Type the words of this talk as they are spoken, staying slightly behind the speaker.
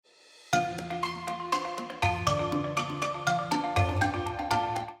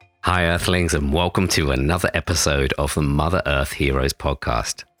Hi, Earthlings, and welcome to another episode of the Mother Earth Heroes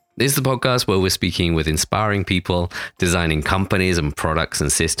podcast. This is the podcast where we're speaking with inspiring people, designing companies and products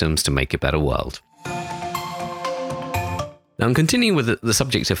and systems to make a better world. Now, I'm continuing with the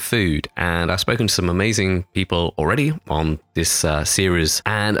subject of food, and I've spoken to some amazing people already on this series,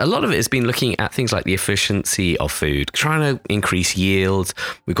 and a lot of it has been looking at things like the efficiency of food, trying to increase yields.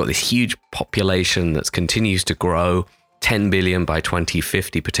 We've got this huge population that continues to grow, 10 billion by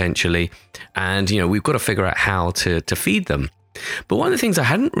 2050 potentially, and we've got to figure out how to feed them. But one of the things I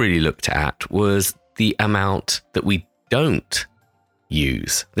hadn't really looked at was the amount that we don't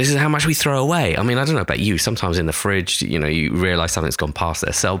use. This is how much we throw away. I mean, I don't know about you. Sometimes in the fridge, you realize something's gone past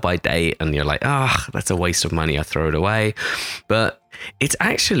their sell-by date and you're like, that's a waste of money. I throw it away. But it's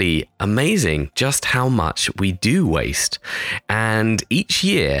actually amazing just how much we do waste. And each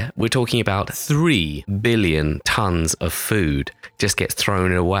year, we're talking about 3 billion tons of food just gets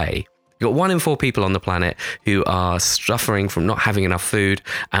thrown away. You've got 1 in 4 people on the planet who are suffering from not having enough food,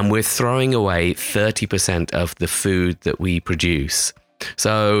 and we're throwing away 30% of the food that we produce.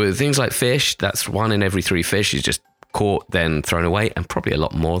 So things like fish, that's 1 in every 3 fish is just caught, then thrown away, and probably a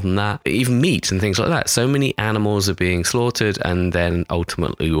lot more than that. Even meat and things like that. So many animals are being slaughtered, and then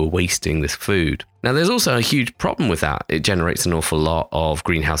ultimately we're wasting this food. Now, there's also a huge problem with that. It generates an awful lot of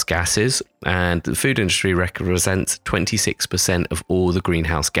greenhouse gases, and the food industry represents 26% of all the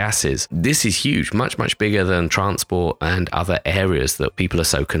greenhouse gases. This is huge, much, much bigger than transport and other areas that people are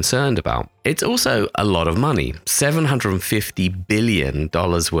so concerned about. It's also a lot of money. $750 billion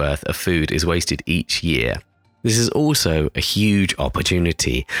worth of food is wasted each year. This is also a huge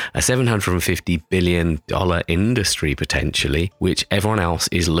opportunity, a $750 billion industry potentially, which everyone else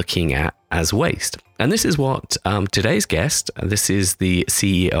is looking at as waste. And this is what today's guest, this is the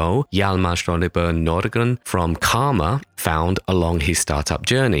CEO, Hjalmar Ståhlberg Nordegren from Karma, found along his startup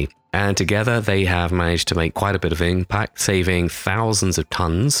journey. And together they have managed to make quite a bit of impact, saving thousands of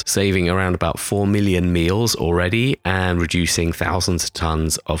tons, saving around about 4 million meals already, and reducing thousands of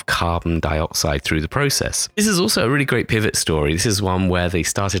tons of carbon dioxide through the process. This is also a really great pivot story. This is one where they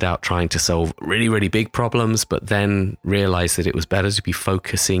started out trying to solve really, really big problems, but then realized that it was better to be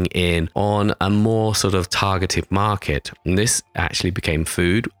focusing in on a more sort of targeted market. And this actually became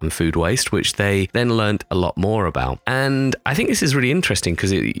food and food waste, which they then learned a lot more about. And I think this is really interesting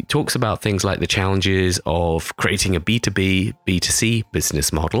because it talks about things like the challenges of creating a B2B, B2C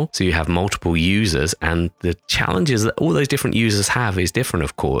business model. So you have multiple users, and the challenges that all those different users have is different,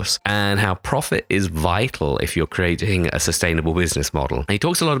 of course, and how profit is vital if you're creating a sustainable business model. And he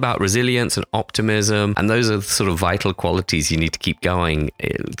talks a lot about resilience and optimism, and those are the sort of vital qualities you need to keep going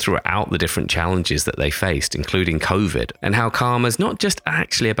throughout the different challenges that they faced, including COVID, and how Karma is not just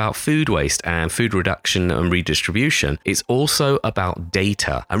actually about food waste and food reduction and redistribution. It's also about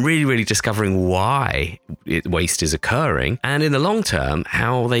data and really discovering why waste is occurring, and in the long term,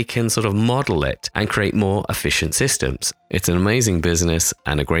 how they can sort of model it and create more efficient systems. It's an amazing business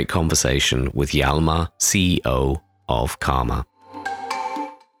and a great conversation with Hjalmar, CEO of Karma.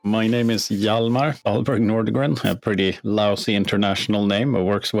 My name is Hjalmar Ståhlberg Nordegren, a pretty lousy international name, but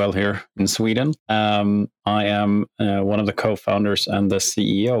works well here in Sweden. I am one of the co-founders and the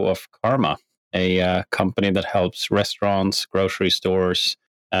CEO of Karma, a company that helps restaurants, grocery stores,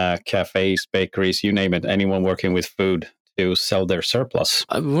 cafes, bakeries, you name it, anyone working with food to sell their surplus.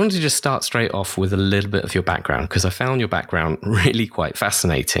 I wanted to just start straight off with a little bit of your background, because I found your background really quite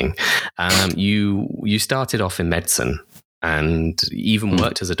fascinating. You started off in medicine and even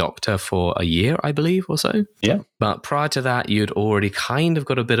worked as a doctor for a year, I believe, or so. Yeah. But prior to that, you'd already kind of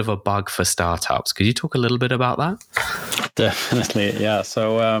got a bit of a bug for startups. Could you talk a little bit about that? Definitely, yeah.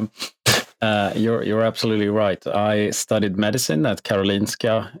 So you're absolutely right. I studied medicine at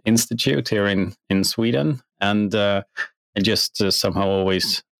Karolinska Institute here in Sweden, and I just somehow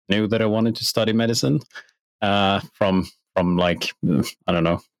always knew that I wanted to study medicine from like, I don't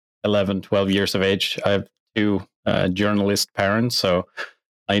know, 11, 12 years of age. I have 2 journalist parents, so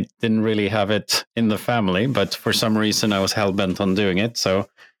I didn't really have it in the family, but for some reason I was hell-bent on doing it. So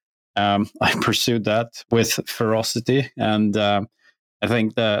I pursued that with ferocity, and I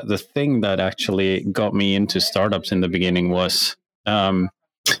think the thing that actually got me into startups in the beginning was,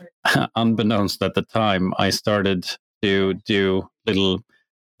 unbeknownst at the time, I started to do little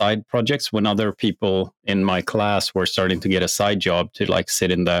side projects when other people in my class were starting to get a side job to like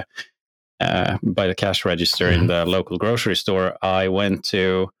sit in the by the cash register in the local grocery store. I went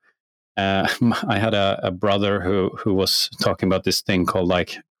to I had a brother who was talking about this thing called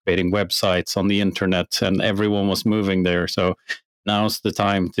like creating websites on the internet, and everyone was moving there. So now's the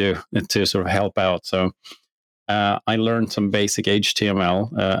time to sort of help out. So I learned some basic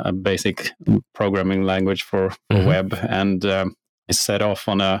HTML, a basic programming language for web, and I set off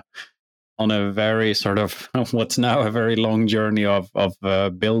on a very sort of what's now a very long journey of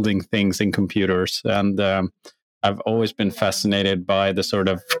building things in computers. And I've always been fascinated by the sort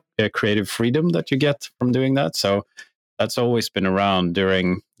of creative freedom that you get from doing that. So that's always been around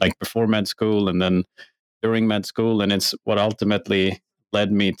during, like, before med school and then during med school. And it's what ultimately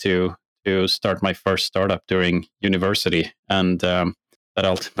led me to start my first startup during university. And that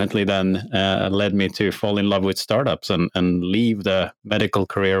ultimately then led me to fall in love with startups and leave the medical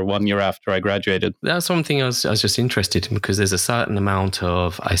career 1 year after I graduated. That's one thing I was just interested in, because there's a certain amount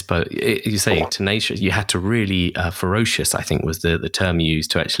of, I suppose, you say tenacious, you had to really, ferocious, I think was the term you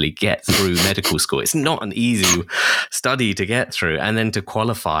used, to actually get through medical school. It's not an easy study to get through and then to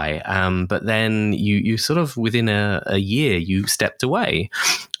qualify. But then you sort of, within a year, you stepped away.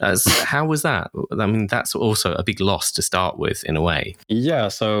 How was that? I mean, that's also a big loss to start with, in a way. Yeah,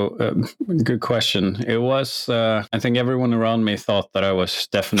 so good question. It was, I think everyone around me thought that I was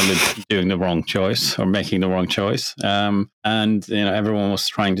definitely doing the wrong choice or making the wrong choice. And, everyone was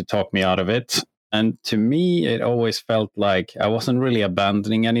trying to talk me out of it. And to me, it always felt like I wasn't really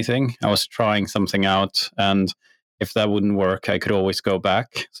abandoning anything. I was trying something out. And if that wouldn't work, I could always go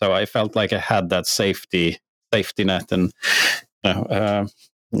back. So I felt like I had that safety net and,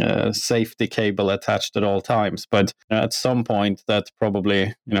 safety cable attached at all times. But at some point, that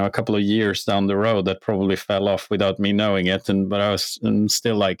probably, a couple of years down the road, that probably fell off without me knowing it. But I was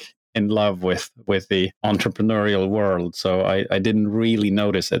still like in love with the entrepreneurial world, so I didn't really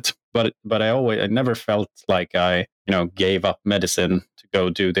notice it. But I never felt like I gave up medicine to go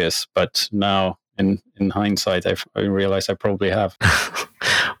do this. But now, in hindsight, I realize I probably have.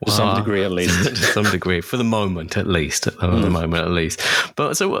 To some degree, at least. To some degree, for the moment, at least.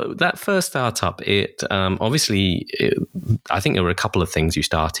 But so that first startup, obviously, I think there were a couple of things you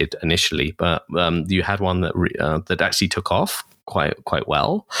started initially, but you had one that actually took off quite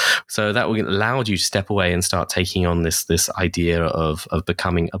well. So that allowed you to step away and start taking on this idea of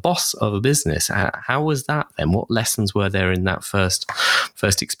becoming a boss of a business. How was that then? What lessons were there in that first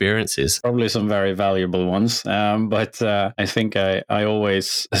experiences? Probably some very valuable ones. But I think I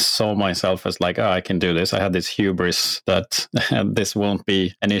always saw myself as like, I can do this. I had this hubris that this won't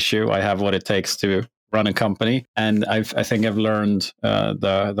be an issue. I have what it takes to run a company. And I think I've learned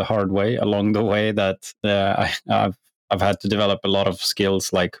the hard way along the way that I've had to develop a lot of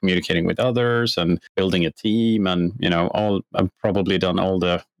skills like communicating with others and building a team, and I've probably done all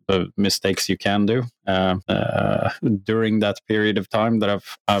the mistakes you can do during that period of time that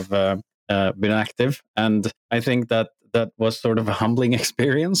I've been active. And I think that was sort of a humbling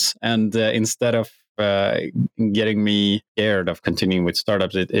experience. And instead of getting me scared of continuing with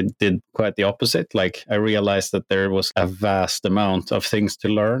startups, it did quite the opposite. Like, I realized that there was a vast amount of things to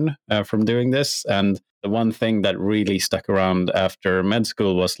learn from doing this. And the one thing that really stuck around after med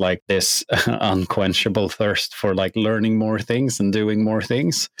school was like this unquenchable thirst for like learning more things and doing more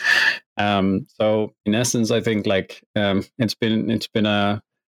things. So in essence, I think like it's been a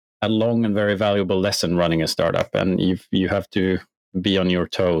long and very valuable lesson running a startup, and you have to be on your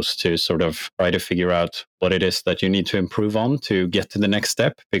toes to sort of try to figure out what it is that you need to improve on to get to the next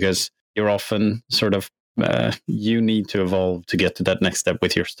step, because you're often sort of you need to evolve to get to that next step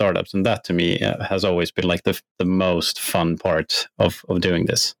with your startups. And that to me has always been like the most fun part of doing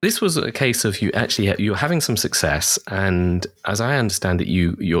this. This was a case of you're having some success, and as I understand it,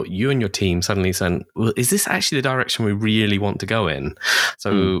 you and your team suddenly said, well, is this actually the direction we really want to go in?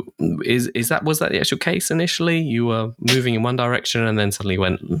 So was that the actual case initially? You were moving in one direction and then suddenly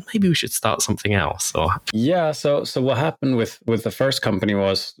went, maybe we should start something else? Or yeah, so what happened with the first company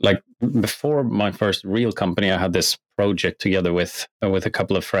was, like, before my first real company, I had this project together with a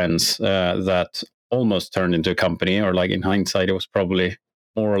couple of friends that almost turned into a company, or like in hindsight, it was probably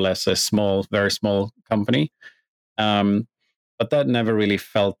more or less a very small company. But that never really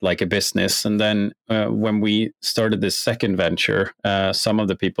felt like a business. And then when we started this second venture, some of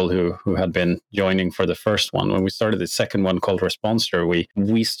the people who had been joining for the first one, when we started the second one called Responster,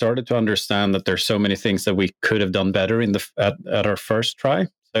 we started to understand that there's so many things that we could have done better at our first try.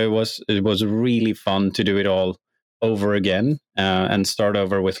 So it was really fun to do it all over again and start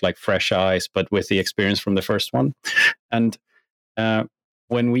over with like fresh eyes, but with the experience from the first one. And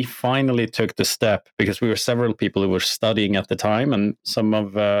when we finally took the step, because we were several people who were studying at the time, and some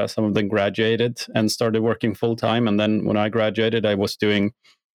of them graduated and started working full time. And then when I graduated, I was doing,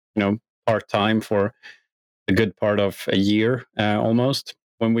 part time for a good part of a year almost.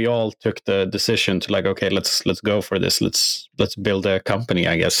 when we all took the decision to like, okay, let's go for this, let's build a company,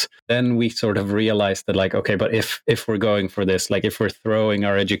 I guess, then we sort of realized that like, okay, but if we're going for this, like if we're throwing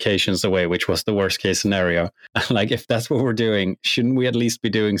our educations away, which was the worst case scenario, like if that's what we're doing, shouldn't we at least be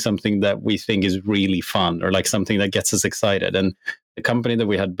doing something that we think is really fun, or like something that gets us excited? And the company that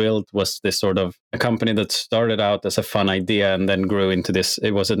we had built was this sort of a company that started out as a fun idea and then grew into this.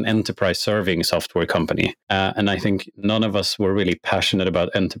 It was an enterprise serving software company. And I think none of us were really passionate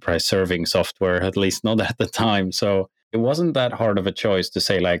about enterprise serving software, at least not at the time. So it wasn't that hard of a choice to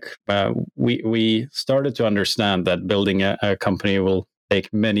say, like, we started to understand that building a company will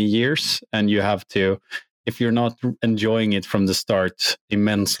take many years, and you have to, if you're not enjoying it from the start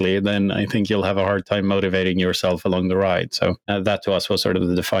immensely, then I think you'll have a hard time motivating yourself along the ride. So that to us was sort of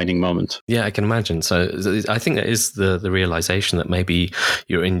the defining moment. Yeah, I can imagine. So I think that is the realization that maybe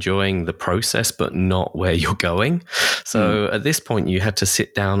you're enjoying the process, but not where you're going. So at this point, you had to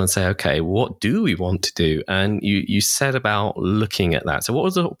sit down and say, okay, what do we want to do? And you set about looking at that. So what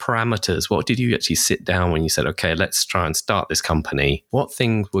were the parameters? What did you actually sit down when you said, okay, let's try and start this company? What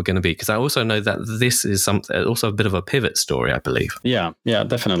things were going to be? Because I also know that this is also a bit of a pivot story, I believe. Yeah,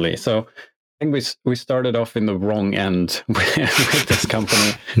 definitely. So I think we started off in the wrong end with this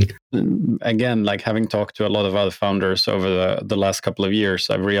company. Again, like having talked to a lot of other founders over the last couple of years,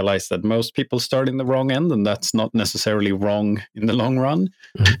 I've realized that most people start in the wrong end, and that's not necessarily wrong in the long run.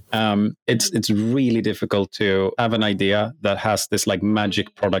 It's really difficult to have an idea that has this like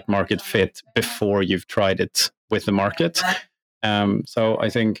magic product market fit before you've tried it with the market. So I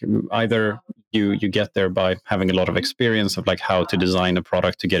think either you get there by having a lot of experience of like how to design a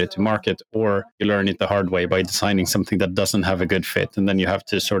product to get it to market, or you learn it the hard way by designing something that doesn't have a good fit, and then you have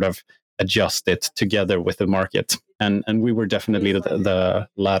to sort of adjust it together with the market. And we were definitely the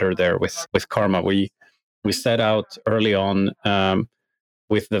latter there with Karma. We set out early on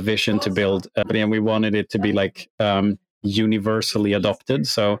with the vision to build a company, and we wanted it to be like universally adopted.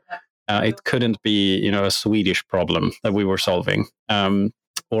 So it couldn't be, a Swedish problem that we were solving,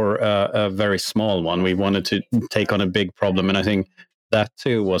 or a very small one. We wanted to take on a big problem, and I think that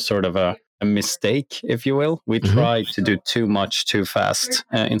too was sort of a mistake, if you will. We tried to do too much too fast.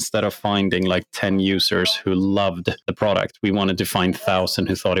 Instead of finding like 10 users who loved the product, we wanted to find 1,000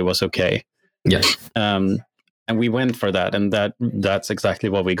 who thought it was okay. Yes. And we went for that, and that's exactly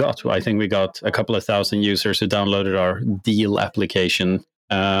what we got. I think we got a couple of thousand users who downloaded our deal application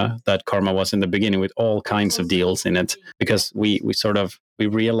that Karma was in the beginning, with all kinds of deals in it, because we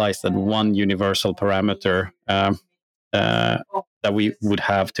realized that one universal parameter that we would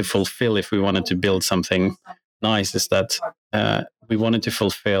have to fulfill if we wanted to build something nice is that we wanted to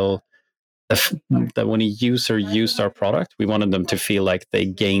fulfill that when a user used our product, we wanted them to feel like they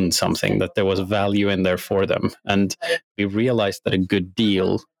gained something, that there was value in there for them. And we realized that a good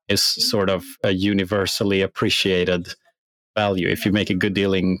deal is sort of a universally appreciated value. If you make a good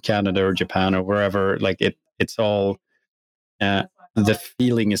deal in Canada or Japan or wherever, like it's all the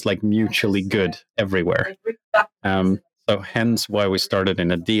feeling is like mutually good everywhere. So hence why we started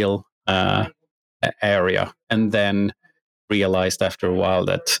in a deal area, and then realized after a while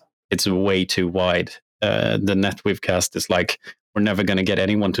that it's way too wide. The net we've cast is like, we're never going to get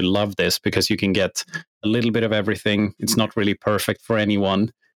anyone to love this, because you can get a little bit of everything. It's not really perfect for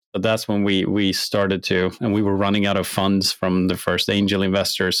anyone. So that's when we started to, and we were running out of funds from the first angel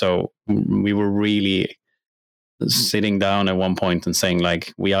investor. So we were really sitting down at one point and saying,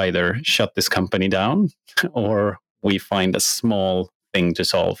 like, we either shut this company down or we find a small thing to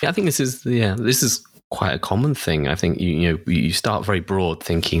solve. Yeah, I think this is quite a common thing. I think you start very broad,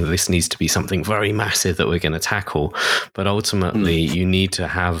 thinking this needs to be something very massive that we're going to tackle, but ultimately you need to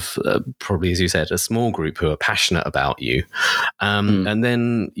have probably, as you said, a small group who are passionate about you. And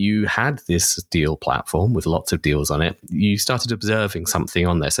then you had this deal platform with lots of deals on it. You started observing something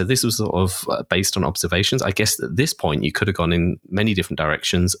on there. So this was sort of based on observations. I guess at this point you could have gone in many different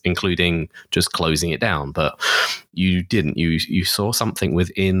directions, including just closing it down, but you didn't. You saw something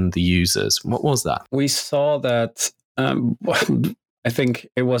within the users. What was that? We saw that, I think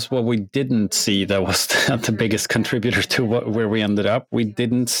it was what we didn't see that was the biggest contributor to where we ended up. We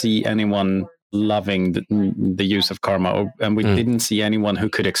didn't see anyone loving the use of Karma, and we didn't see anyone who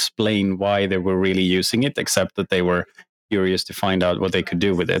could explain why they were really using it, except that they were curious to find out what they could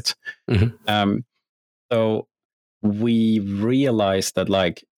do with it. So we realized that,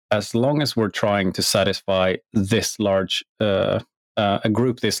 like, as long as we're trying to satisfy this large a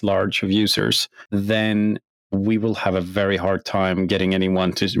group this large of users, then we will have a very hard time getting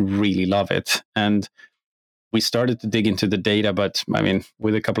anyone to really love it. And we started to dig into the data, but I mean,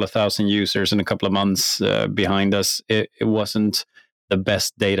 with a couple of thousand users and a couple of months behind us, it wasn't the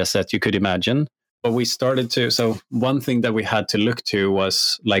best data set you could imagine. But we started to, so one thing that we had to look to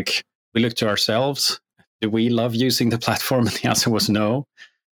was like, we looked to ourselves. Do we love using the platform? And the answer was no.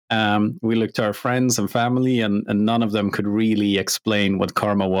 We looked to our friends and family, and none of them could really explain what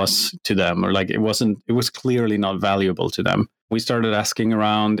karma was to them, or like it was clearly not valuable to them. We started asking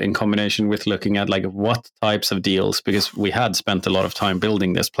around in combination with looking at like what types of deals, because we had spent a lot of time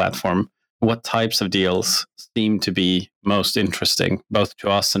building this platform, what types of deals seemed to be most interesting, both to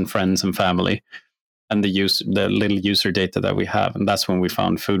us and friends and family, and the little user data that we have. And that's when we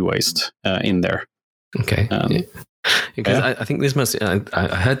found food waste in there. Okay. Because I think this must. I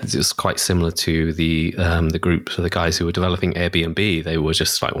heard this is quite similar to the group of the guys who were developing Airbnb. They were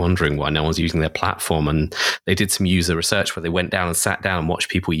just like wondering why no one's using their platform, and they did some user research where they went down and sat down and watched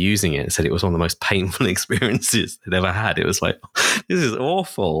people using it and said it was one of the most painful experiences they'd ever had. It was like, this is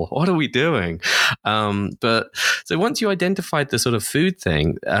awful. What are we doing? But so once you identified the sort of food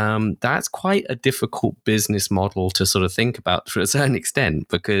thing, that's quite a difficult business model to sort of think about to a certain extent,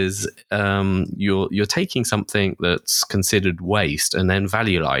 because you're taking something that's considered waste and then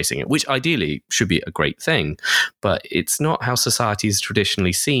valualizing it, which ideally should be a great thing, but it's not how society's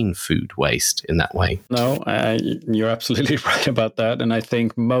traditionally seen food waste in that way. No, you're absolutely right about that. And I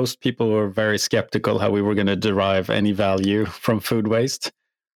think most people were very skeptical how we were going to derive any value from food waste.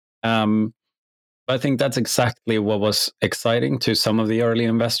 I think that's exactly what was exciting to some of the early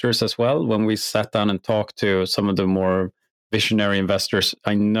investors as well. When we sat down and talked to some of the more visionary investors,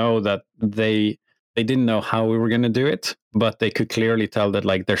 I know that they didn't know how we were going to do it, but they could clearly tell that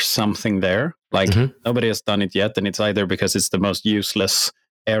like there's something there. Like nobody has done it yet, and it's either because it's the most useless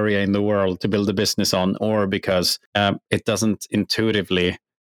area in the world to build a business on, or because it doesn't intuitively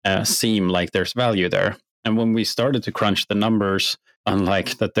seem like there's value there. And when we started to crunch the numbers,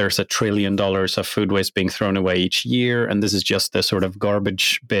 unlike that there's $1 trillion of food waste being thrown away each year, and this is just the sort of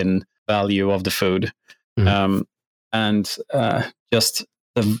garbage bin value of the food, just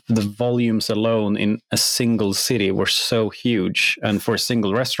the volumes alone in a single city were so huge, and for a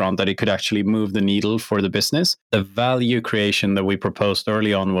single restaurant, that it could actually move the needle for the business. The value creation that we proposed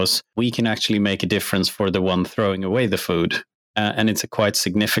early on was we can actually make a difference for the one throwing away the food, and it's a quite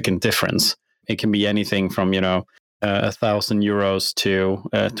significant difference. It can be anything from 1,000 euros to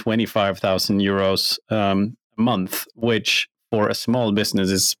 25,000 euros a month, which for a small business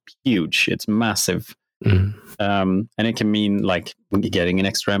is huge. It's massive. And it can mean like getting an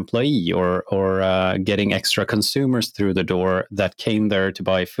extra employee or getting extra consumers through the door that came there to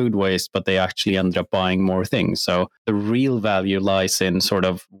buy food waste, but they actually ended up buying more things. So the real value lies in sort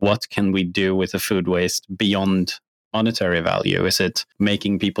of what can we do with the food waste beyond monetary value? Is it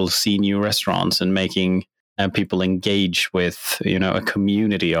making people see new restaurants and making people engage with a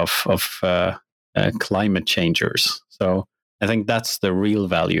community of climate changers? So I think that's the real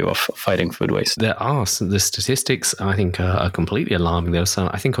value of fighting food waste. There are the statistics, I think, are completely alarming. There was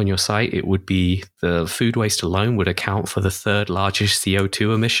I think on your site, it would be the food waste alone would account for the third largest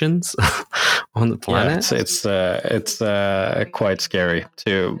CO2 emissions on the planet. Yeah, it's quite scary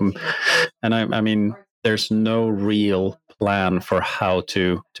too. And I mean, there's no real plan for how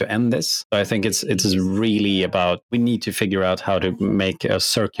to end this. So I think it's really about, we need to figure out how to make a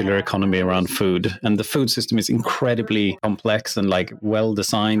circular economy around food. And the food system is incredibly complex and like well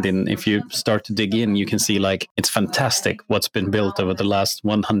designed. And if you start to dig in, you can see like it's fantastic what's been built over the last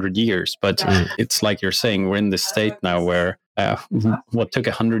 100 years. But it's like you're saying, we're in this state now where what took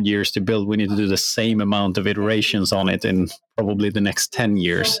 100 years to build, we need to do the same amount of iterations on it in probably the next 10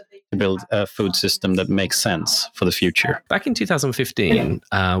 years to build a food system that makes sense for the future. Back in 2015,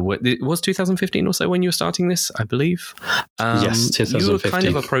 it was 2015 or so when you were starting this, I believe. Yes, 2015. You were kind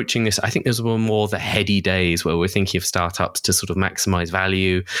of approaching this, I think those were more the heady days where we're thinking of startups to sort of maximize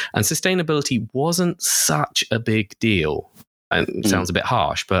value, and sustainability wasn't such a big deal. And it sounds a bit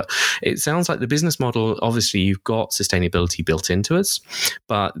harsh, but it sounds like the business model, obviously you've got sustainability built into it,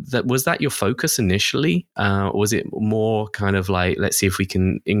 but was that your focus initially? Or was it more kind of like, let's see if we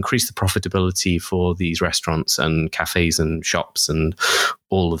can increase the profitability for these restaurants and cafes and shops and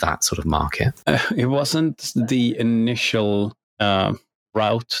all of that sort of market? It wasn't the initial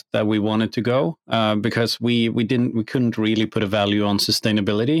route that we wanted to go because we couldn't really put a value on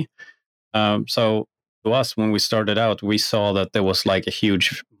sustainability. So to us, when we started out, we saw that there was like a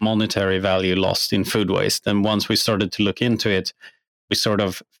huge monetary value lost in food waste. And once we started to look into it, we sort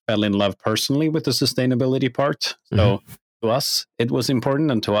of fell in love personally with the sustainability part. So to us, it was important.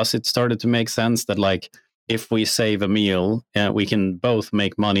 And to us, it started to make sense that like if we save a meal, we can both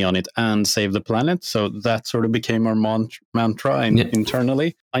make money on it and save the planet. So that sort of became our mantra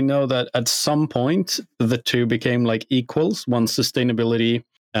internally. I know that at some point the two became like equals once sustainability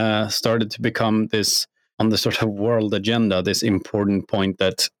started to become this on the sort of world agenda, this important point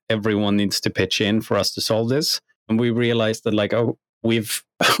that everyone needs to pitch in for us to solve this. And we realized that like, oh, we've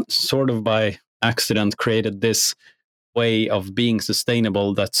sort of by accident created this way of being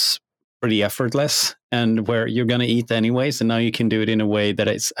sustainable that's pretty effortless and where you're going to eat anyways. And now you can do it in a way that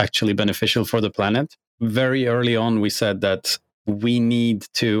is actually beneficial for the planet. Very early on, we said that we need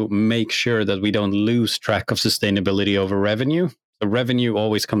to make sure that we don't lose track of sustainability over revenue. The revenue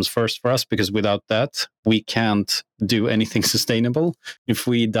always comes first for us because without that, we can't do anything sustainable. If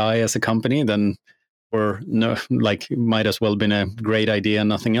we die as a company, then might as well been a great idea and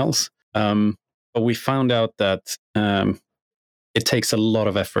nothing else. But we found out that it takes a lot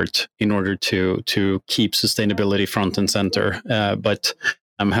of effort in order to keep sustainability front and center. But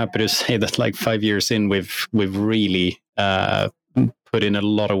I'm happy to say that like 5 years in, we've really put in a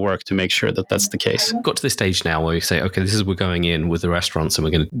lot of work to make sure that that's the case. Got to this stage now where you say, okay, we're going in with the restaurants and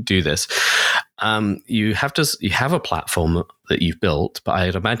we're going to do this. You have a platform that you've built, but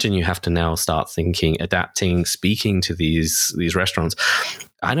I'd imagine you have to now start thinking, adapting, speaking to these restaurants.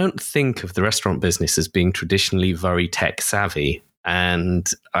 I don't think of the restaurant business as being traditionally very tech savvy. And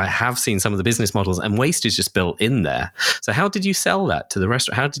I have seen some of the business models, and waste is just built in there. So how did you sell that to the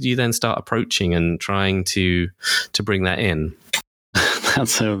restaurant? How did you then start approaching and trying to bring that in?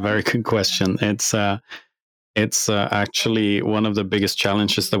 That's a very good question. It's actually one of the biggest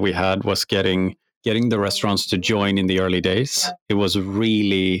challenges that we had was getting the restaurants to join in the early days. It was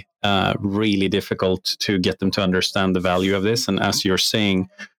really, really difficult to get them to understand the value of this. And as you're saying,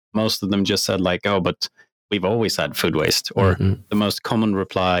 most of them just said like, oh, but we've always had food waste. Or the most common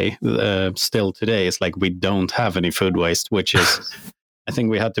reply still today is like, we don't have any food waste, which is, I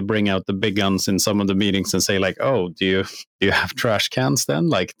think we had to bring out the big guns in some of the meetings and say like, oh, do you have trash cans then?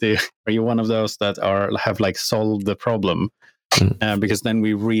 Like, are you one of those that have like solved the problem? Because then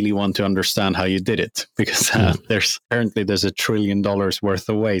we really want to understand how you did it, because there's $1 trillion worth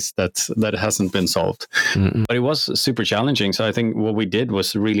of waste that hasn't been solved. But it was super challenging. So I think what we did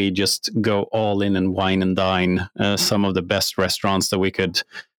was really just go all in and wine and dine some of the best restaurants that we could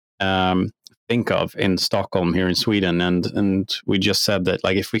think of in Stockholm here in Sweden. And we just said that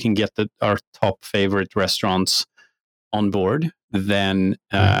like, if we can get our top favorite restaurants on board, then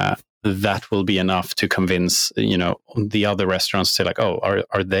that will be enough to convince, the other restaurants to like, oh,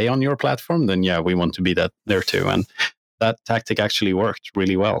 are they on your platform? Then yeah, we want to be there too. And that tactic actually worked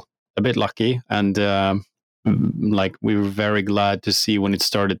really well. A bit lucky. And like we were very glad to see when it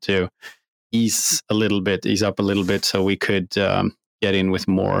started to ease up a little bit so we could get in with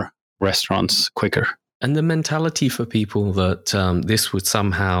more restaurants quicker. And the mentality for people that this would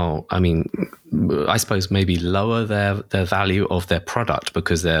somehow, I suppose maybe lower their value of their product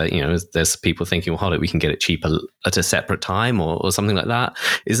because there's people thinking, well, hold it, we can get it cheaper at a separate time or something like that.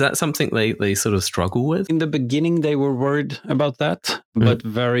 Is that something they sort of struggle with? In the beginning, they were worried about that, but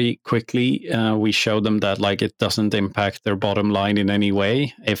very quickly we showed them that like it doesn't impact their bottom line in any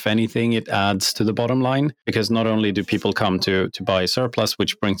way. If anything, it adds to the bottom line because not only do people come to buy surplus,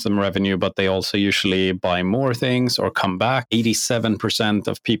 which brings them revenue, but they also usually buy more things or come back. 87%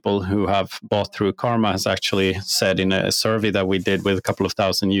 of people who have bought through Karma has actually said in a survey that we did with a couple of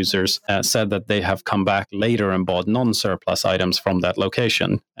thousand users, said that they have come back later and bought non-surplus items from that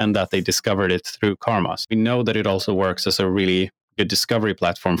location and that they discovered it through Karma. So we know that it also works as a really good discovery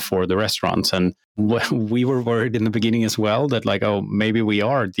platform for the restaurants. And we were worried in the beginning as well that like, oh, maybe we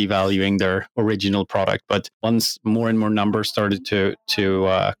are devaluing their original product. But once more and more numbers started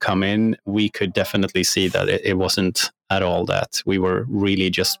to come in, we could definitely see that it wasn't at all that. We were really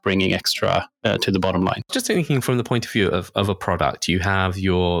just bringing extra to the bottom line. Just thinking from the point of view of a product, you have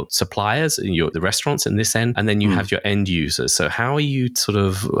your suppliers, the restaurants in this end, and then you have your end users. So how are you sort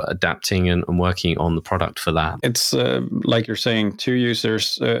of adapting and working on the product for that? It's like you're saying, 2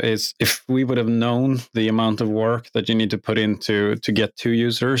 users is if we would have known the amount of work that you need to put into to get 2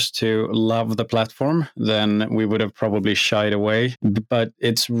 users to love the platform, then we would have probably shied away. But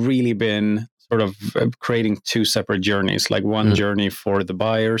it's really been sort of creating 2 separate journeys, like one journey for the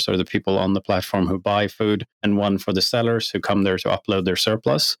buyers or the people on the platform who buy food, and one for the sellers who come there to upload their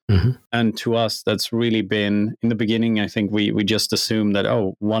surplus. And to us, that's really been, in the beginning, I think we just assumed that,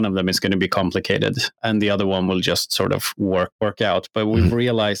 oh, one of them is going to be complicated and the other one will just sort of work out. But we've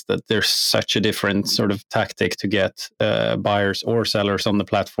realized that there's such a different sort of tactic to get buyers or sellers on the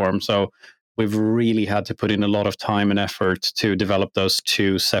platform. So we've really had to put in a lot of time and effort to develop those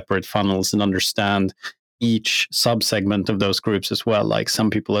 2 separate funnels and understand each sub-segment of those groups as well. Like some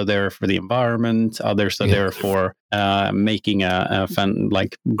people are there for the environment, others are there for making a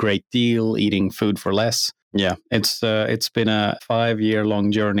great deal, eating food for less. Yeah, it's been a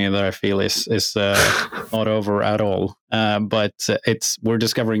 5-year-long journey that I feel is not over at all. But we're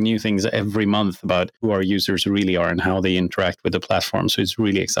discovering new things every month about who our users really are and how they interact with the platform. So it's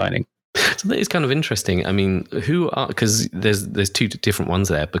really exciting. So that is kind of interesting. I mean, because there's two different ones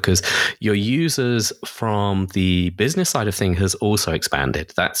there, because your users from the business side of thing has also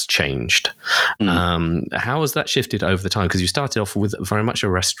expanded. That's changed. How has that shifted over the time? Because you started off with very much a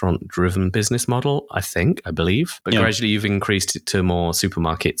restaurant-driven business model, I believe, but gradually you've increased it to more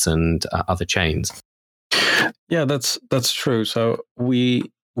supermarkets and other chains. Yeah, that's true. So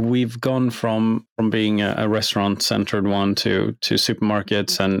we've gone from being a restaurant-centered one to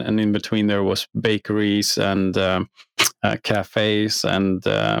supermarkets, and in between there was bakeries and cafes and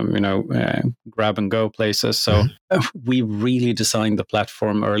grab and go places. So we really designed the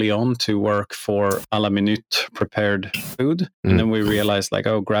platform early on to work for à la minute prepared food, and then we realized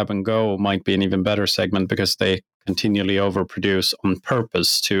grab and go might be an even better segment because they continually overproduce on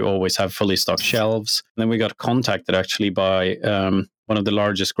purpose to always have fully stocked shelves. And then we got contacted actually by one of the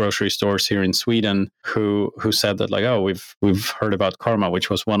largest grocery stores here in Sweden, who said that we've heard about Karma, which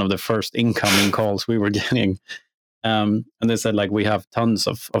was one of the first incoming calls we were getting. And they said we have tons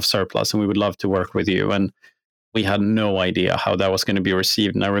of surplus and we would love to work with you. And we had no idea how that was going to be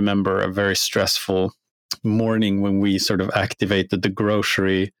received. And I remember a very stressful morning when we sort of activated the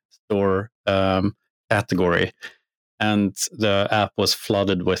grocery store category, and the app was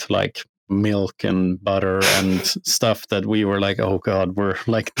flooded with milk and butter and stuff that we were oh God, we're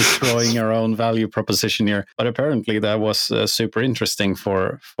destroying our own value proposition here. But apparently that was super interesting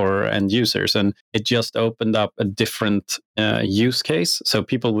for end users, and it just opened up a different use case. So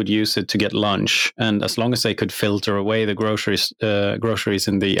people would use it to get lunch, and as long as they could filter away the groceries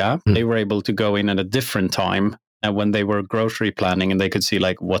in the app, they were able to go in at a different time when they were grocery planning, and they could see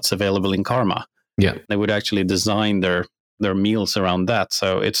what's available in Karma. Yeah, they would actually design their meals around that.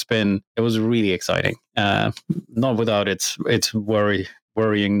 So it was really exciting. Not without its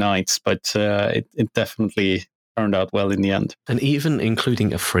worrying nights, but it definitely turned out well in the end. And even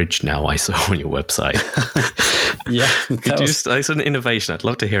including a fridge now, I saw on your website. Yeah, it's an innovation. I'd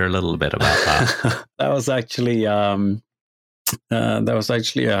love to hear a little bit about that. That was actually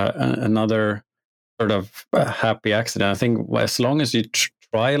another sort of happy accident. I think as long as you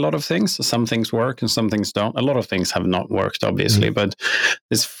try a lot of things, some things work and some things don't. A lot of things have not worked, obviously, but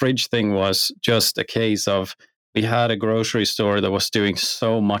this fridge thing was just a case of, we had a grocery store that was doing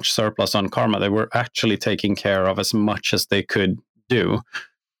so much surplus on Karma. They were actually taking care of as much as they could do.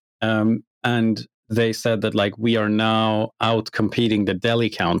 And they said that we are now out competing the deli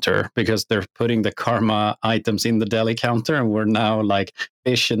counter because they're putting the Karma items in the deli counter, and we're now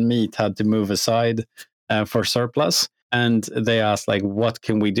fish and meat had to move aside for surplus. And they asked, what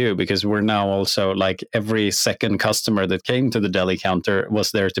can we do? Because we're now also every second customer that came to the deli counter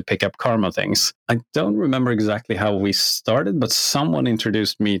was there to pick up Karma things. I don't remember exactly how we started, but someone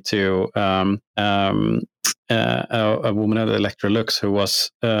introduced me to a woman at Electrolux who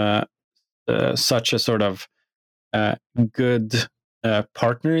was such a sort of good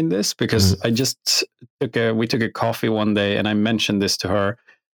partner in this, because I just we took a coffee one day and I mentioned this to her.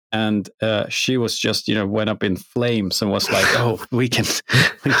 And she was just, went up in flames and was oh, we can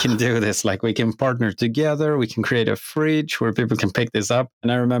do this. We can partner together. We can create a fridge where people can pick this up.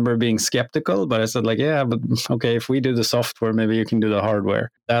 And I remember being skeptical, but I said yeah, but okay, if we do the software, maybe you can do the hardware.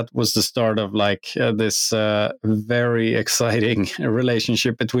 That was the start of this very exciting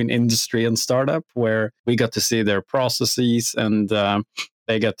relationship between industry and startup, where we got to see their processes, and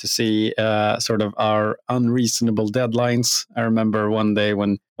they got to see sort of our unreasonable deadlines. I remember one day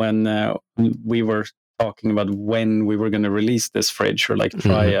when we were talking about when we were going to release this fridge, or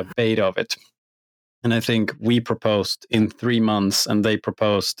try a beta of it. And I think we proposed in 3 months and they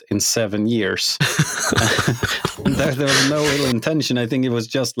proposed in 7 years. There was no ill intention. I think it was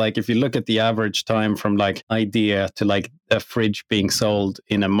just if you look at the average time from idea to a fridge being sold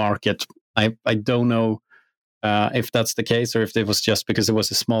in a market, I don't know if that's the case, or if it was just because it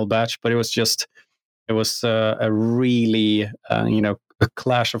was a small batch, but it was a really, a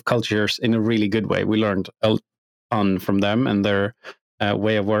clash of cultures in a really good way. We learned a ton from them and their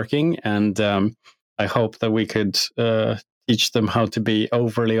way of working. And I hope that we could teach them how to be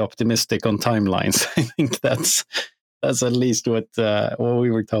overly optimistic on timelines. I think that's That's at least what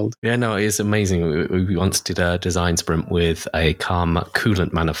we were told. Yeah, no, it's amazing. We once did a design sprint with a car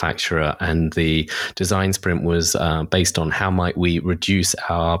coolant manufacturer, and the design sprint was based on how might we reduce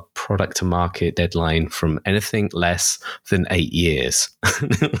our product to market deadline from anything less than 8 years.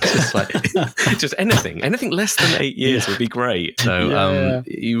 Just like just anything less than 8 years would be great. So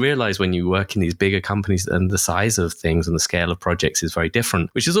you realize when you work in these bigger companies, and the size of things and the scale of projects is very different,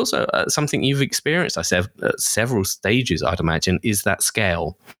 which is also something you've experienced. I said several stages, I'd imagine, is that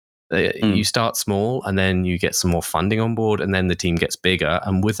scale. You start small, and then you get some more funding on board, and then the team gets bigger,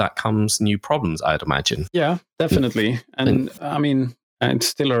 and with that comes new problems, I'd imagine. Yeah, definitely. And I mean, it's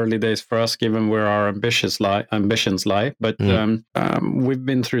still early days for us, given where our ambitions lie. But we've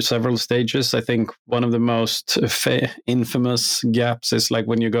been through several stages. I think one of the most infamous gaps is like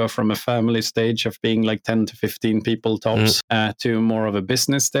when you go from a family stage of being like 10 to 15 people tops to more of a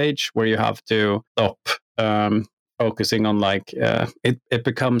business stage where you have to stop focusing on like it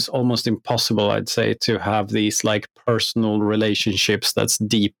becomes almost impossible, I'd say, to have these like personal relationships that's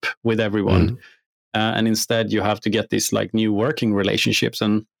deep with everyone. And instead you have to get these like new working relationships.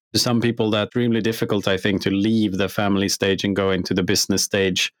 And to some people that's really difficult, I think, to leave the family stage and go into the business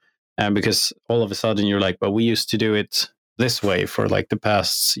stage, because all of a sudden you're like, but we used to do it this way for like the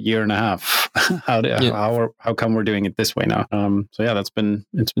past year and a half. How come we're doing it this way now? So yeah, it's been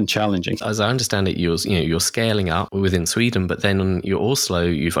challenging. As I understand it, you're scaling up within Sweden, but then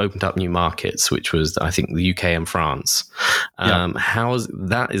you've opened up new markets, which was I think the UK and France.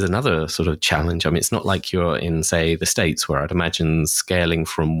 That is another sort of challenge. I mean, it's not like you're in, say, the States, where I'd imagine scaling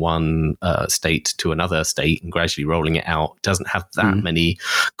from one state to another state and gradually rolling it out doesn't have that many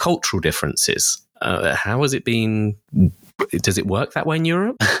cultural differences. How has it been? Does it work that way in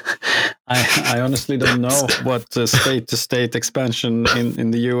Europe? I honestly don't know what state-to-state expansion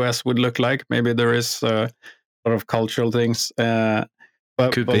in the US would look like. Maybe there is sort of cultural things, but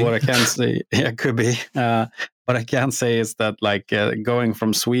what I can say, could be. What I can say is that like going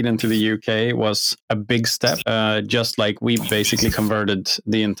from Sweden to the UK was a big step. Just like we basically converted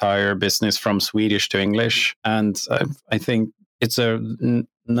the entire business from Swedish to English, and I think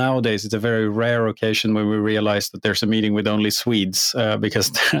nowadays it's a very rare occasion when we realize that there's a meeting with only Swedes,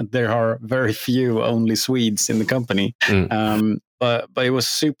 because there are very few only Swedes in the company. But it was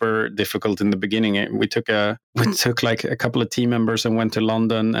super difficult in the beginning. We took like a couple of team members and went to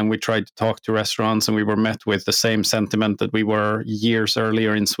London, and we tried to talk to restaurants, and we were met with the same sentiment that we were years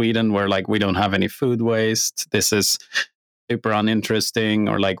earlier in Sweden, where like we don't have any food waste. This is super uninteresting,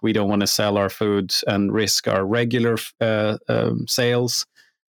 or like we don't want to sell our food and risk our regular sales.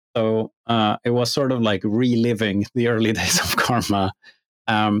 So it was sort of like reliving the early days of Karma.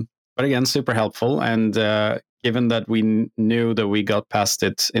 But again, super helpful. And given that we knew that we got past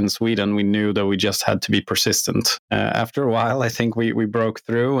it in Sweden, we knew that we just had to be persistent. After a while, I think we broke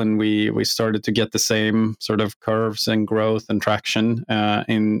through, and we started to get the same sort of curves and growth and traction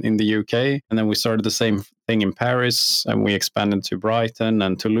in the UK. And then we started the same thing in Paris, and we expanded to Brighton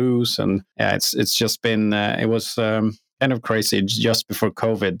and Toulouse. And yeah, it's just been, it was kind of crazy just before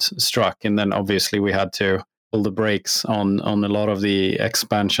COVID struck. And then obviously we had to pull the brakes on a lot of the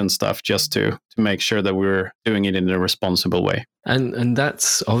expansion stuff just to make sure that we were doing it in a responsible way. And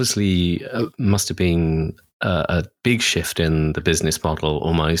that's obviously must have been a big shift in the business model,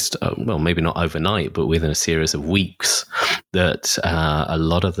 almost, well, maybe not overnight, but within a series of weeks, that a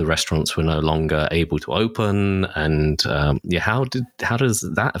lot of the restaurants were no longer able to open. And how does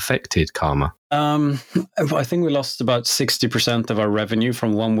that affected Karma? I think we lost about 60% of our revenue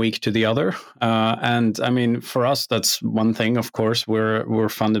from one week to the other. And I mean, for us, that's one thing. Of course, we're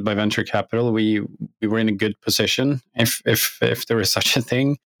funded by venture capital. We were in a good position, if there is such a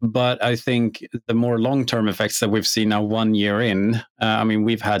thing. But I think the more long-term effects that we've seen now 1 year in, I mean,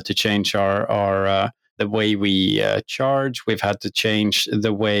 we've had to change our the way we charge. We've had to change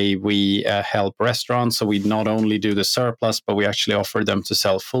the way we help restaurants. So we not only do the surplus, but we actually offer them to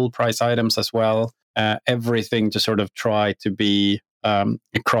sell full price items as well. Everything to sort of try to be a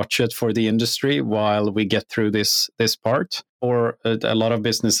crotchet for the industry while we get through this part. Or a lot of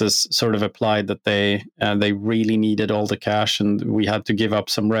businesses sort of applied that they really needed all the cash, and we had to give up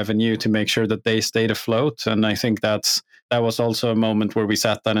some revenue to make sure that they stayed afloat. And I think that was also a moment where we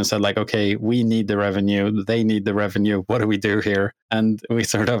sat down and said, like, okay, we need the revenue, they need the revenue. What do we do here? And we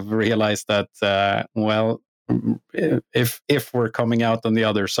sort of realized that, well, if we're coming out on the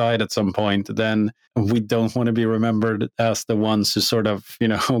other side at some point, then we don't want to be remembered as the ones who sort of,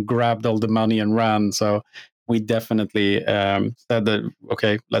 grabbed all the money and ran. So we definitely said that,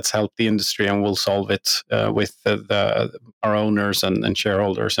 okay, let's help the industry and we'll solve it with our owners and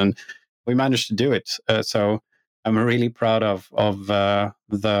shareholders. And we managed to do it. So I'm really proud of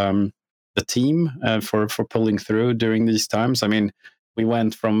the team for pulling through during these times. I mean, we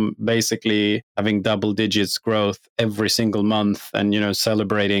went from basically having double digits growth every single month and,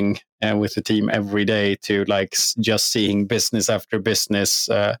 celebrating with the team every day to like just seeing business after business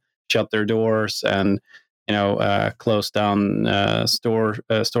shut their doors and, close down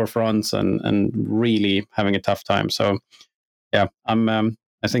storefronts and really having a tough time. So yeah,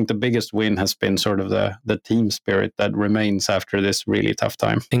 I think the biggest win has been sort of the team spirit that remains after this really tough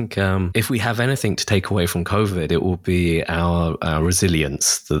time. I think if we have anything to take away from COVID, it will be our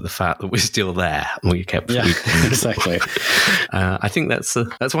resilience, the fact that we're still there and we kept. Yeah, exactly. I think that's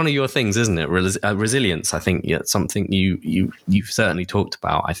one of your things, isn't it? Resilience. I think something you've certainly talked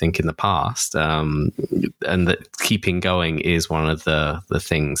about. I think in the past, and that keeping going is one of the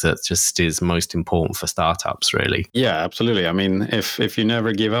things that just is most important for startups, really. Yeah, absolutely. I mean, if you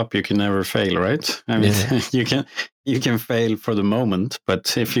never give up, you can never fail, right? I mean, yeah. you can fail for the moment,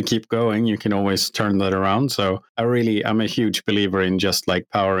 but if you keep going, you can always turn that around. So I'm a huge believer in just like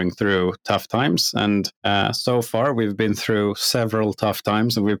powering through tough times. And so far, we've been through several tough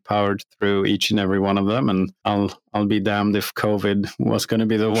times, and we've powered through each and every one of them. And I'll be damned if COVID was going to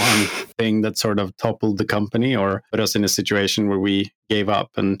be the one thing that sort of toppled the company or put us in a situation where we gave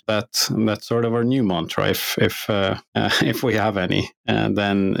up. And that's sort of our new mantra. If we have any, and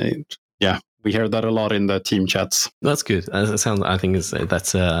then we hear that a lot in the team chats. That's good. I think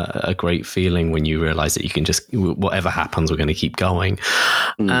that's a great feeling when you realize that you can just, whatever happens, we're going to keep going.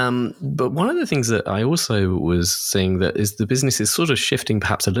 But one of the things that I also was saying that is the business is sort of shifting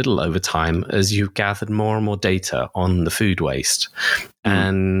perhaps a little over time as you've gathered more and more data on the food waste.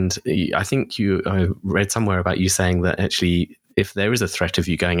 And I think I read somewhere about you saying that actually, if there is a threat of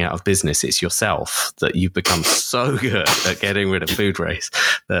you going out of business, it's yourself, that you've become so good at getting rid of food waste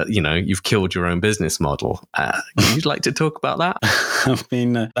that, you've killed your own business model. You'd like to talk about that? I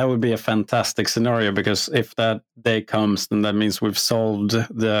mean, that would be a fantastic scenario, because if that day comes, then that means we've solved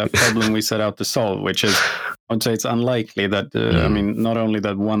the problem we set out to solve, which is, I would say it's unlikely that, I mean, not only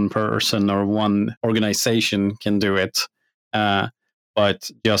that one person or one organization can do it,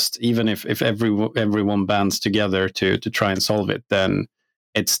 but just even if everyone bands together to try and solve it, then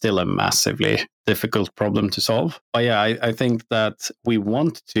it's still a massively difficult problem to solve. But yeah, I think that we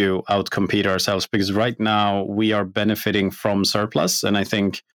want to outcompete ourselves, because right now we are benefiting from surplus. And I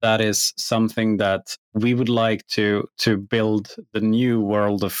think that is something that we would like to build the new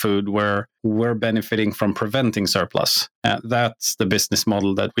world of food where we're benefiting from preventing surplus. That's the business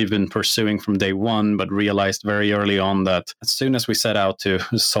model that we've been pursuing from day one, but realized very early on that as soon as we set out to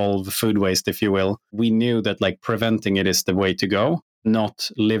solve food waste, if you will, we knew that like preventing it is the way to go, not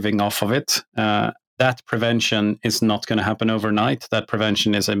living off of it. That prevention is not going to happen overnight. That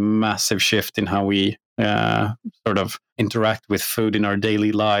prevention is a massive shift in how we sort of interact with food in our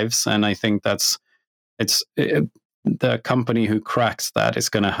daily lives. And I think the company who cracks that is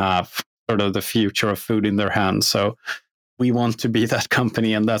going to have sort of the future of food in their hands. So we want to be that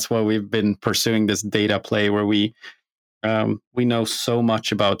company. And that's why we've been pursuing this data play where we know so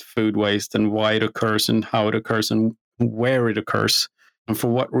much about food waste and why it occurs and how it occurs and where it occurs and for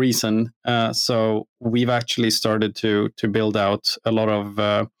what reason. So we've actually started to build out a lot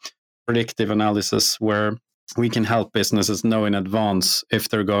of predictive analysis where we can help businesses know in advance if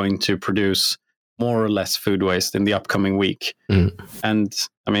they're going to produce more or less food waste in the upcoming week. And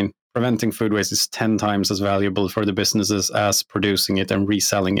I mean, preventing food waste is 10 times as valuable for the businesses as producing it and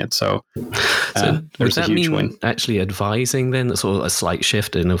reselling it. So there's a huge win. Actually advising then, sort of a slight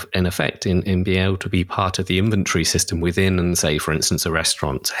shift in effect in being able to be part of the inventory system within, and say, for instance, a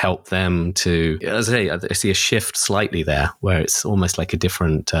restaurant, help them to, as I see a shift slightly there where it's almost like a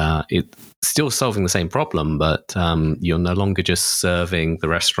different, still solving the same problem, but you're no longer just serving the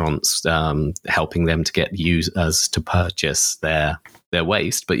restaurants, helping them to get users to purchase their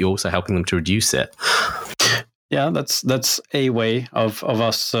waste, but you're also helping them to reduce it. Yeah, that's a way of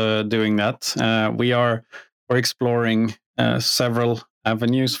us doing that. We're exploring several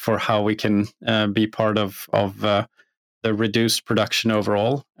avenues for how we can be part of the reduced production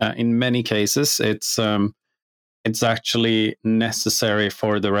overall. In many cases, it's actually necessary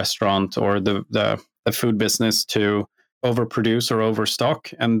for the restaurant or the food business to overproduce or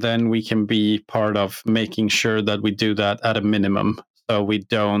overstock, and then we can be part of making sure that we do that at a minimum. So we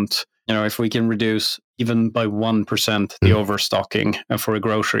don't, if we can reduce even by 1% the overstocking for a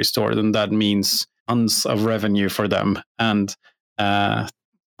grocery store, then that means tons of revenue for them and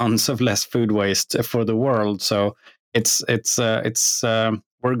tons of less food waste for the world. So it's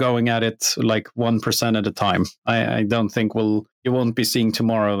we're going at it like 1% at a time. I don't think you won't be seeing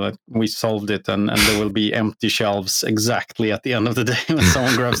tomorrow that we solved it and there will be empty shelves exactly at the end of the day when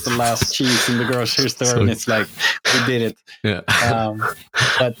someone grabs the last cheese in the grocery store and it's like, we did it. Yeah.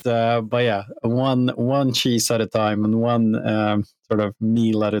 But yeah, one cheese at a time and one sort of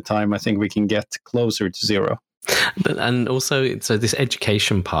meal at a time, I think we can get closer to zero. And also, so this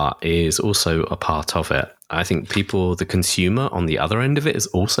education part is also a part of it. I think the consumer on the other end of it is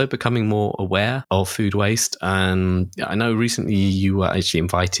also becoming more aware of food waste. And I know recently you were actually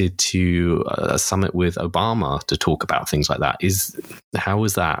invited to a summit with Obama to talk about things like that. How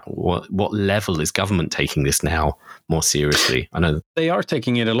was that? What level is government taking this now more seriously? I know they are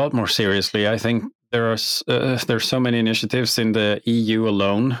taking it a lot more seriously. I think there's so many initiatives in the EU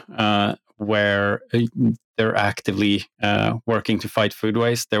alone where they're actively working to fight food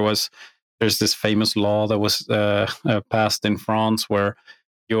waste. There's this famous law that was passed in France where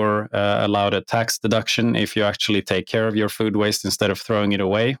you're allowed a tax deduction if you actually take care of your food waste instead of throwing it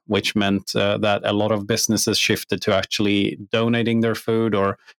away, which meant that a lot of businesses shifted to actually donating their food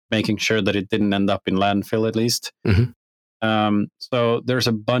or making sure that it didn't end up in landfill at least. Mm-hmm. So there's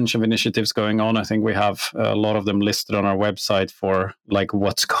a bunch of initiatives going on. I think we have a lot of them listed on our website for like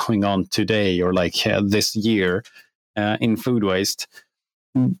what's going on today or like this year in food waste.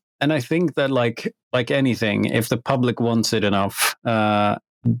 And I think that like anything, if the public wants it enough,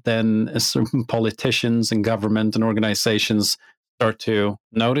 then certain politicians and government and organizations start to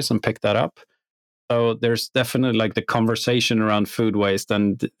notice and pick that up. So there's definitely like the conversation around food waste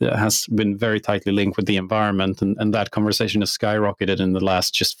and has been very tightly linked with the environment. And that conversation has skyrocketed in the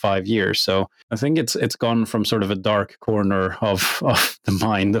last just 5 years. So I think it's gone from sort of a dark corner of the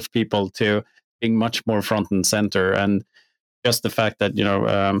mind of people to being much more front and center. And just the fact that,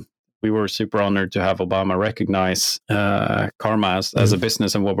 we were super honored to have Obama recognize Karma as a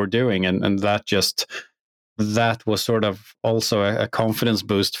business and what we're doing. And that was sort of also a confidence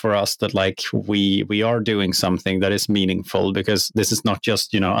boost for us that like we are doing something that is meaningful, because this is not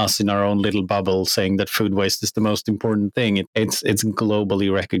just, us in our own little bubble saying that food waste is the most important thing. It's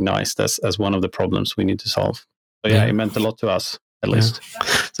globally recognized as one of the problems we need to solve. So yeah, it meant a lot to us. At least.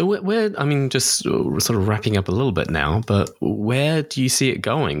 So just sort of wrapping up a little bit now, but where do you see it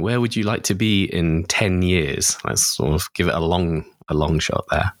going? Where would you like to be in 10 years? Let's sort of give it a long shot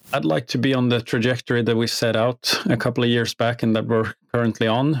there. I'd like to be on the trajectory that we set out a couple of years back and that we're currently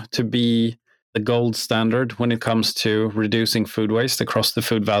on, to be the gold standard when it comes to reducing food waste across the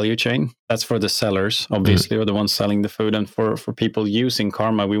food value chain. That's for the sellers, obviously, or the ones selling the food. And for people using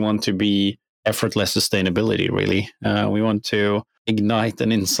Karma, we want to be effortless sustainability, really. We want to ignite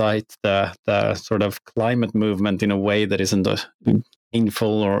and incite the sort of climate movement in a way that isn't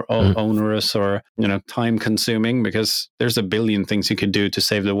painful or onerous or time consuming, because there's a billion things you could do to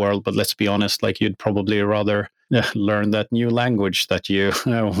save the world. But let's be honest, like you'd probably rather learn that new language that you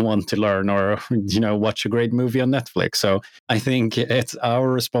want to learn, or watch a great movie on Netflix. So I think it's our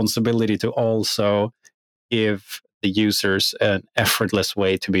responsibility to also give the users an effortless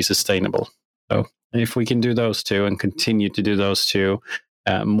way to be sustainable. So if we can do those two and continue to do those two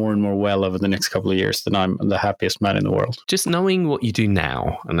more and more well over the next couple of years, then I'm the happiest man in the world. Just knowing what you do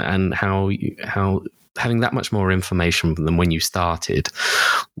now and how having that much more information than when you started,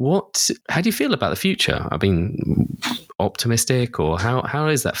 how do you feel about the future? I mean, optimistic, or how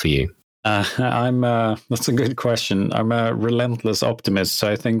is that for you? That's a good question. I'm a relentless optimist,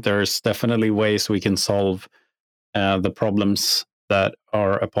 so I think there's definitely ways we can solve the problems that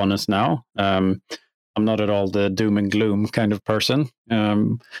are upon us now. I'm not at all the doom and gloom kind of person.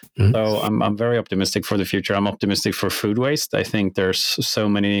 So I'm very optimistic for the future. I'm optimistic for food waste. I think there's so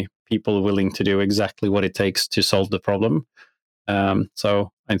many people willing to do exactly what it takes to solve the problem.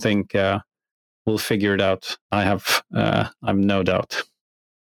 So I think we'll figure it out. I'm no doubt.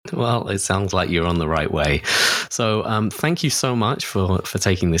 Well, it sounds like you're on the right way. So thank you so much for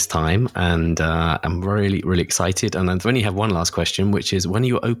taking this time. And I'm really, really excited. And I only have one last question, which is, when are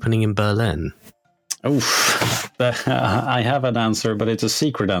you opening in Berlin? I have an answer, but it's a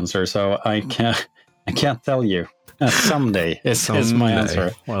secret answer. So I can't tell you. Someday is my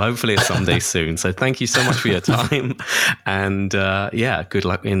answer. Well, hopefully it's someday soon. So thank you so much for your time. And good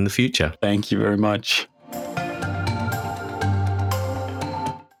luck in the future. Thank you very much.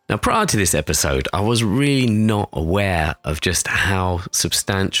 Now, prior to this episode, I was really not aware of just how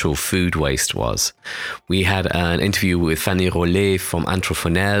substantial food waste was. We had an interview with Fanny Rollet from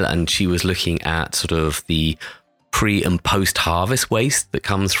Entrepreneur, and she was looking at sort of the pre and post harvest waste that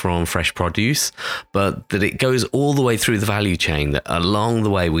comes from fresh produce, but that it goes all the way through the value chain, that along the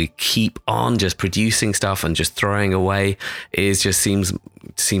way we keep on just producing stuff and just throwing away. It just seems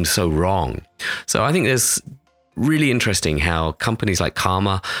seems so wrong. So I think there's really interesting how companies like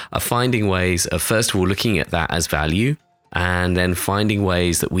Karma are finding ways of, first of all, looking at that as value, and then finding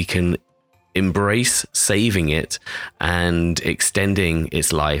ways that we can embrace saving it and extending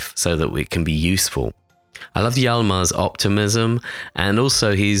its life so that it can be useful. I love Hjalmar's optimism, and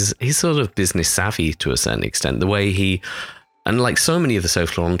also he's sort of business savvy to a certain extent. The way he, and like so many of the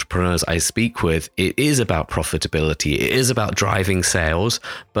social entrepreneurs I speak with, it is about profitability. It is about driving sales,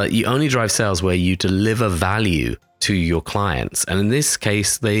 but you only drive sales where you deliver value to your clients. And in this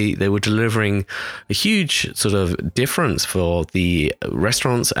case, they were delivering a huge sort of difference for the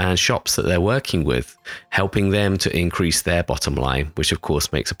restaurants and shops that they're working with, helping them to increase their bottom line, which of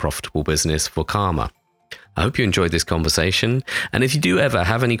course makes a profitable business for Karma. I hope you enjoyed this conversation. And if you do ever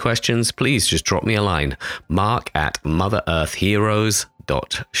have any questions, please just drop me a line,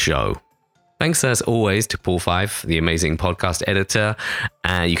 mark@motherearthheroes.show. Thanks as always to Paul Fife, the amazing podcast editor.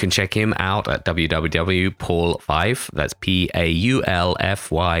 And you can check him out at www.paulfife, that's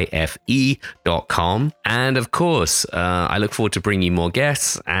PAULFYFE.com. And of course, I look forward to bringing you more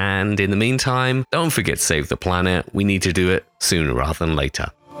guests. And in the meantime, don't forget to save the planet. We need to do it sooner rather than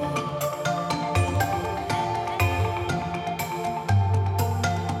later.